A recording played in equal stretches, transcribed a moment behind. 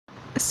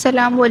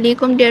अस्सलाम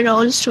वालेकुम dear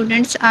all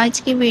students. आज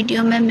की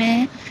वीडियो में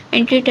मैं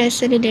एंट्री टेस्ट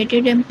से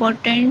रिलेटेड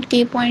इम्पोर्टेंट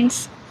की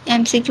पॉइंट्स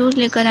एमसीक्यूज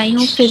लेकर आई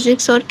हूँ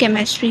फिज़िक्स और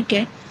केमिस्ट्री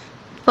के।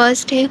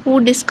 फर्स्ट है, हु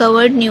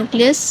डिस्कवर्ड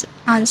न्यूक्लियस?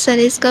 आंसर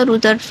है इसका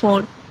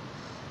Rutherford.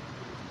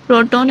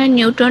 Proton and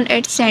neutron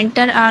at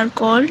centre are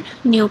called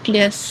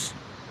nucleus.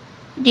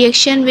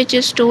 Reaction which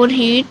store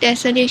heat,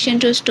 ऐसा रिएक्शन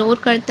जो स्टोर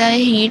करता है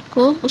हीट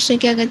को, उसे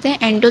क्या कहते हैं?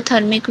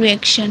 Endothermic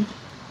reaction.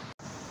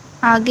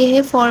 आगे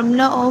है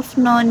फॉर्मूला ऑफ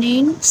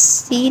नॉनिन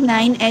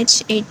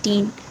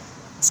C9H18।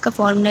 इसका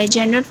फॉर्मूला है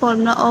general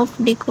formula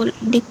of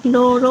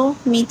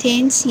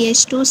डिक्लोरोमीथेन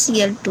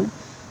CH2Cl2।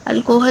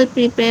 Alcohol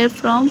prepare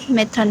from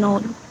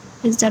methanol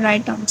is the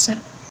right answer.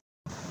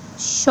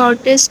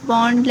 Shortest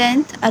bond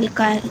length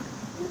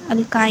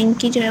alkyne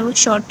की जो है वो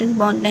शॉर्टेस्ट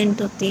बॉन्ड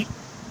लेंथ होती है।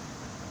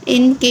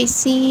 इन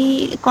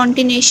केसी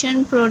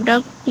कॉन्टिनेशन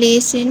product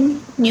place in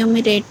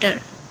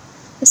numerator.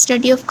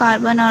 Study of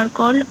carbon are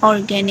called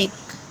organic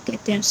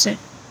कहते हैं उसे।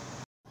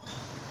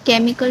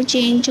 केमिकल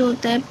चेंज जो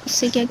होता है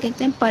उससे क्या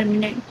कहते हैं?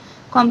 Permanent.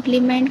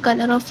 Complement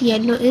colour of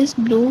yellow is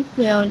blue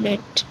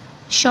violet.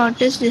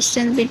 Shortest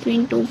distance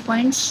between two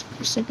points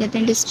उसे कहते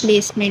हैं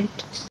displacement.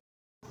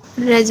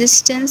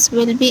 Resistance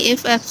will be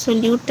if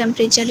absolute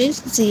temperature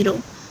is 0।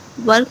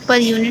 Work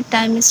per unit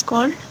time is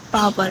called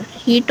power.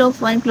 Heat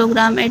of 1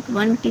 kilogram eight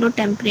 1 kilo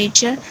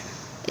temperature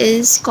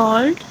is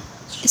called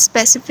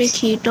specific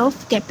heat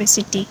of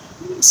capacity.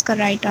 इसका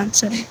right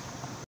answer है।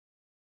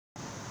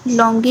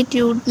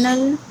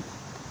 Longitudinal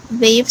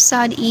waves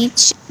are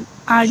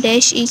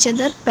dash each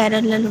other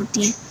parallel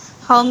होती हैं।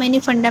 How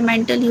many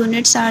fundamental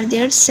units are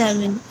there?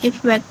 7. If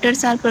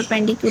vectors are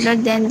perpendicular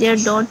then their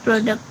dot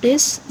product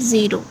is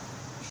 0.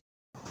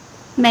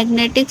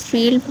 Magnetic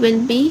field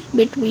will be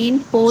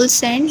between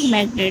poles and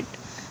magnet.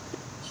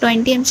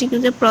 20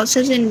 MCQ the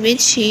process in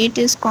which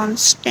heat is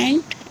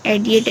constant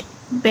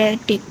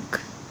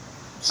adiabatic।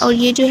 और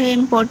ये जो है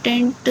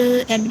important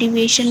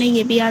abbreviation है,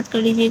 ये भी याद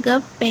कर लीजिएगा।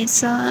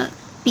 पैसा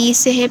पी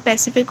से है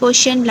पैसिफिक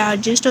ओशियन,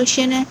 लार्जेस्ट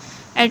ओशियन है।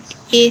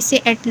 ए से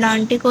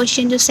अटलांटिक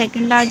ओशियन जो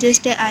सेकंड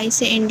लार्जेस्ट है। आई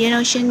से इंडियन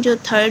ओशियन जो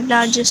थर्ड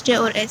लार्जेस्ट है।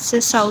 और एस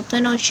से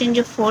साउथर्न ओशियन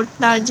जो फोर्थ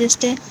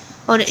लार्जेस्ट है।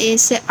 और ए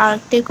से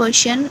आर्कटिक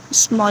ओशियन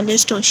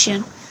स्मॉलेस्ट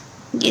ओशियन।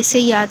 इसे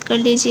याद कर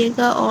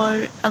लीजिएगा।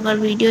 और अगर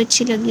वीडियो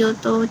अच्छी लगी हो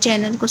तो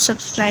चैनल को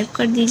सब्सक्राइब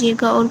कर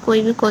दीजिएगा। और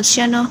कोई भी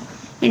क्वेश्चन हो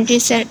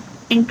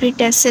एंट्री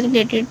टेस्ट से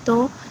रिलेटेड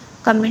तो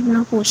कमेंट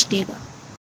में पूछ लिएगा।